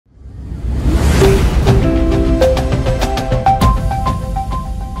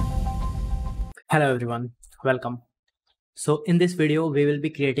Hello everyone, welcome. So in this video, we will be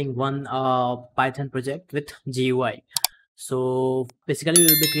creating one Python project with GUI. So basically, we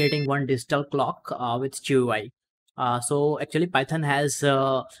will be creating one digital clock with GUI. So actually, Python has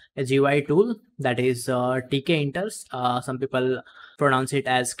a GUI tool that is tkinter. Some people pronounce it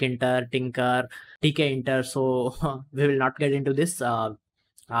as Kinter, Tinker, tkinter. So we will not get into this.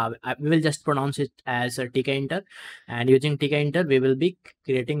 We will just pronounce it as a tkinter, and using tkinter we will be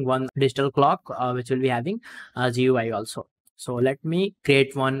creating one digital clock which will be having GUI also. So let me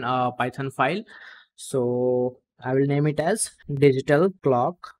create one Python file. So I will name it as digital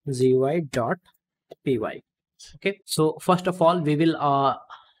clock GUI.py. Okay, so first of all we will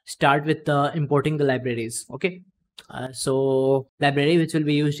start with importing the libraries. Okay, so library which will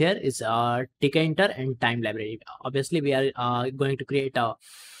be used here is tkinter and time library. Obviously we are going to create a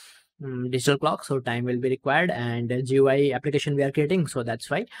digital clock, so time will be required, and GUI application we are creating, so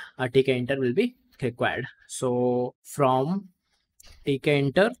that's why tkinter will be required. So from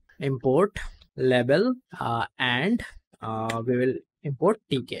tkinter import label and we will import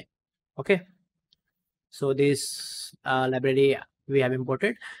tk. Okay, so this library we have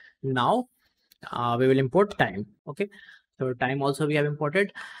imported. Now we will import time. Okay, so time also we have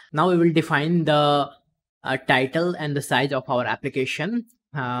imported. Now we will define the title and the size of our application,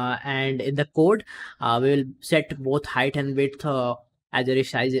 and in the code we will set both height and width as a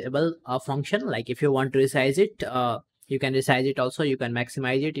resizable function. Like if you want to resize it, you can resize it also, you can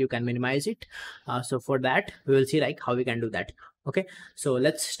maximize it, you can minimize it. So for that we will see like how we can do that. Okay, so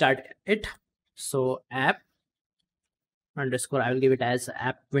let's start it. So app underscore, I will give it as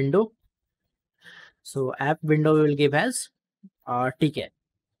app window. So app window we will give as tk.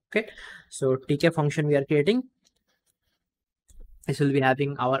 Okay, so tk function we are creating, this will be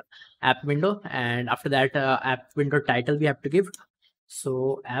having our app window, and after that app window title we have to give.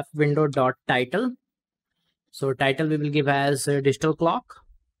 So app window dot title, so title we will give as digital clock.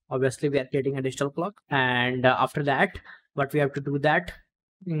 Obviously we are creating a digital clock, and after that what we have to do that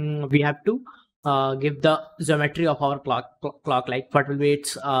we have to give the geometry of our clock, like what will be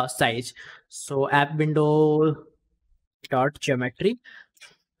its size. So app window dot geometry,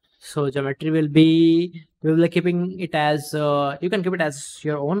 so geometry will be, we will be keeping it as you can keep it as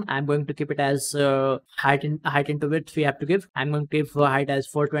your own. I'm going to keep it as height into width we have to give. I'm going to give height as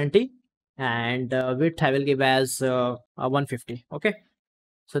 420, and width I will give as 150. Okay,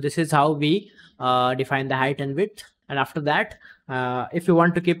 so this is how we define the height and width. And after that if you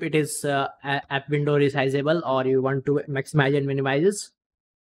want to keep it is app window resizable, or you want to maximize and minimize,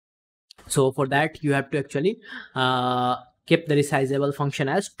 so for that you have to actually keep the resizable function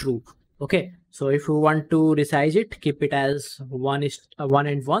as true. Okay, so if you want to resize it, keep it as 1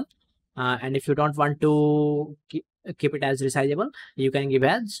 and 1, and if you don't want to keep it as resizable, you can give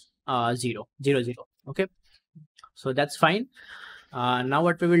as 0 0 0. Okay, so that's fine. Now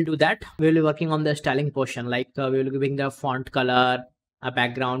what we will do, that we will be working on the styling portion, like we will be giving the font color, a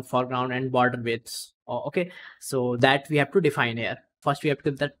background, foreground, and border widths. Okay, so that we have to define here. First we have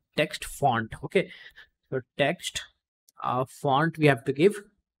to give the text font. Okay, so text font we have to give.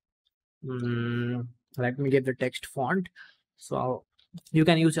 Let me give the text font. So you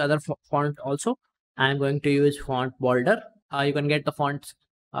can use other font also. I'm going to use font border. You can get the font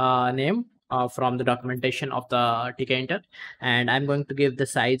name from the documentation of the tkinter, and I'm going to give the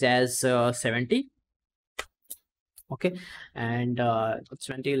size as 70. Okay, and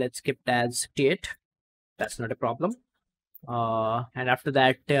 20, let's keep it as 68. That's not a problem. And after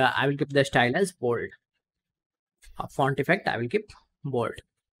that I will keep the style as bold. Font effect I will keep bold.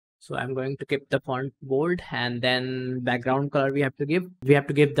 So I'm going to keep the font bold, and then background color we have to give. We have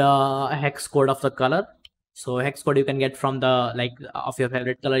to give the hex code of the color. So hex code you can get from the, like, of your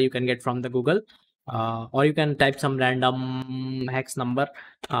favorite color, you can get from the Google, or you can type some random hex number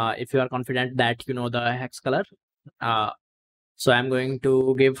if you are confident that you know the hex color. So I'm going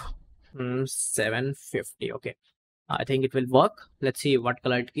to give 750. Okay, I think it will work. Let's see what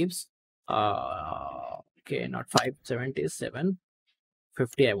color it gives. Okay, not 577.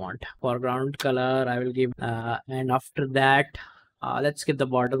 50 I want. Foreground color I will give, and after that let's give the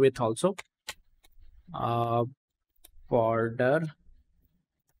border width also. Border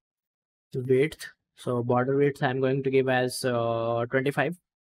width, so border width I'm going to give as 25.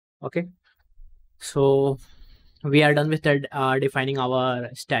 Okay, so we are done with the defining our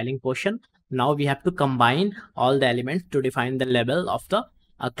styling portion. Now we have to combine all the elements to define the label of the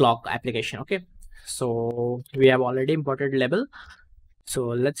clock application. Okay, so we have already imported label, so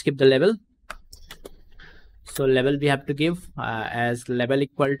let's keep the label. So label we have to give as label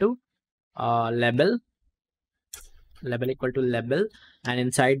equal to label equal to label, and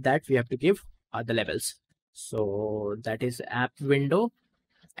inside that we have to give the labels. So that is app window,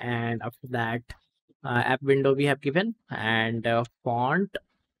 and after that app window we have given, and font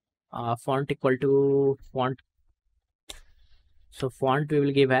equal to font. So font we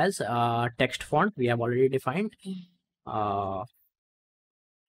will give as text font. We have already defined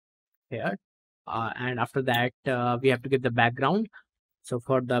here, and after that we have to give the background. So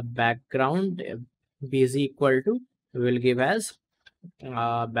for the background, bg equal to, we will give as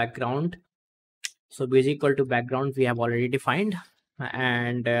background. So bg equal to background we have already defined,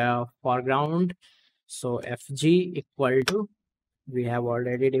 and foreground, so fg equal to, we have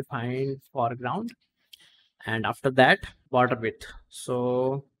already defined foreground. And after that, border width,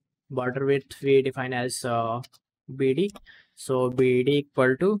 so border width we define as bd. So bd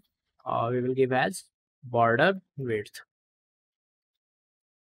equal to, we will give as border width.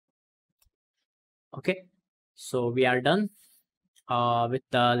 Okay, so we are done with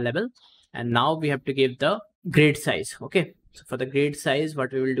the label, and now we have to give the grid size. Okay, so for the grid size,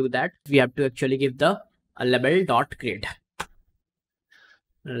 what we will do, that we have to actually give the label dot grid,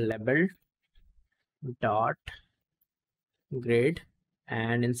 label dot grid,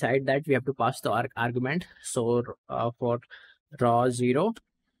 and inside that we have to pass the argument. So for raw 0,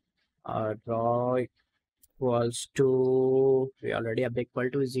 raw equals to, we already have equal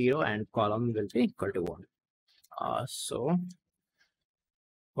to 0, and column will be equal to 1. So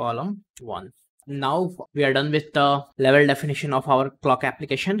column 1. Now we are done with the level definition of our clock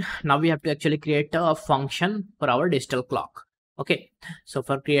application. Now we have to actually create a function for our digital clock. Okay, so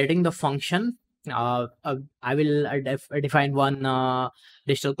for creating the function, I will define one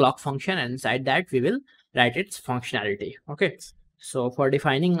digital clock function, and inside that we will write its functionality. Okay, so for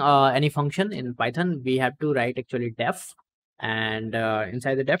defining any function in Python, we have to write actually def, and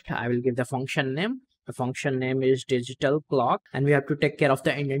inside the def I will give the function name. The function name is digital clock, and we have to take care of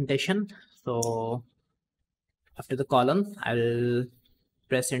the indentation. So after the column, I will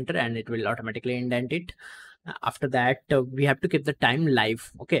press enter and it will automatically indent it. After that, we have to keep the time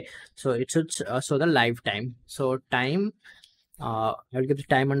live. Okay, so it should show the live time. So time, I'll give the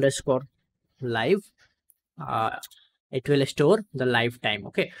time underscore live. It will store the live time.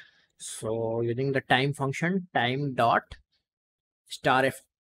 Okay, so using the time function, time dot star f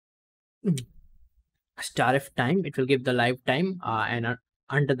time, it will give the live time, and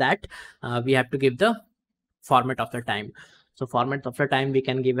under that we have to give the format of the time. So format of the time we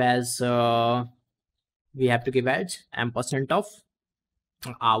can give as we have to give as ampersand of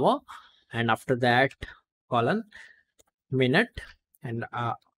hour, and after that colon minute, and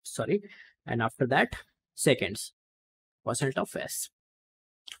sorry, and after that seconds, percent of s.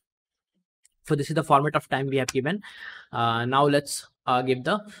 So this is the format of time we have given. Now let's give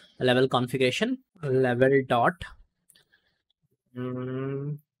the level configuration. Level dot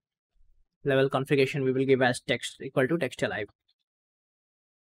level configuration we will give as text equal to text alive,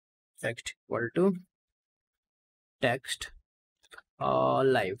 text equal to text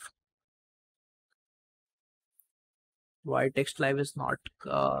live. Why text live is not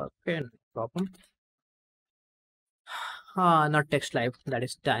okay, problem. Not text live, that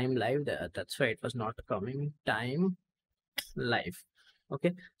is time live. That's why it was not coming. Time live.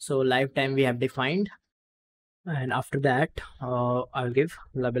 Okay, so live time we have defined, and after that I'll give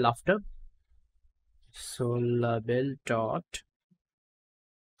label after. So label dot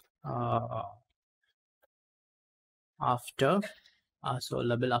after, so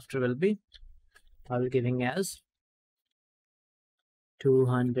label after will be, I will giving as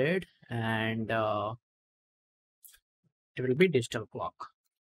 200, and it will be digital clock.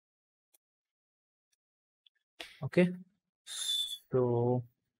 Okay, so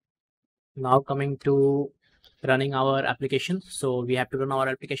now coming to running our application. So we have to run our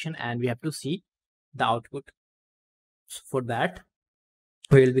application and we have to see the output. So for that,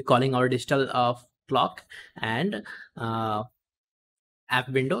 we will be calling our digital clock and app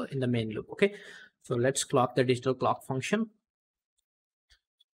window in the main loop. Okay, so let's clock the digital clock function.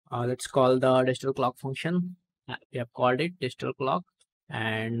 Let's call the digital clock function. We have called it digital clock,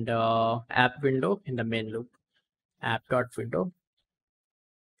 and app window in the main loop, app dot window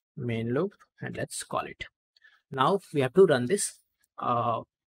main loop, and let's call it. Now we have to run this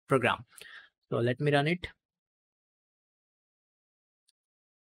program. So let me run it.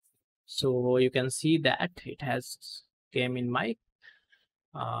 So you can see that it has came in my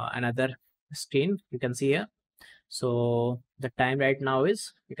another screen. You can see here. So the time right now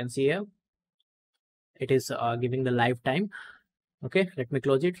is, you can see here, it is giving the live time. Okay, let me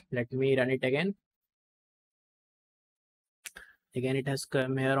close it. Let me run it again. Again, it has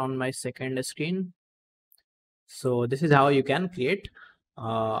come here on my second screen. So this is how you can create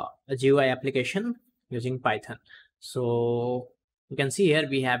a GUI application using Python. So you can see here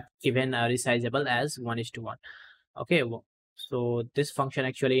we have given a resizable as 1:1. Okay, so this function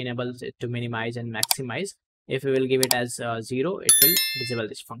actually enables it to minimize and maximize. If we will give it as 0, it will disable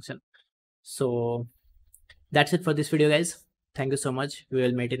this function. So that's it for this video, guys. Thank you so much. We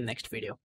will meet in the next video.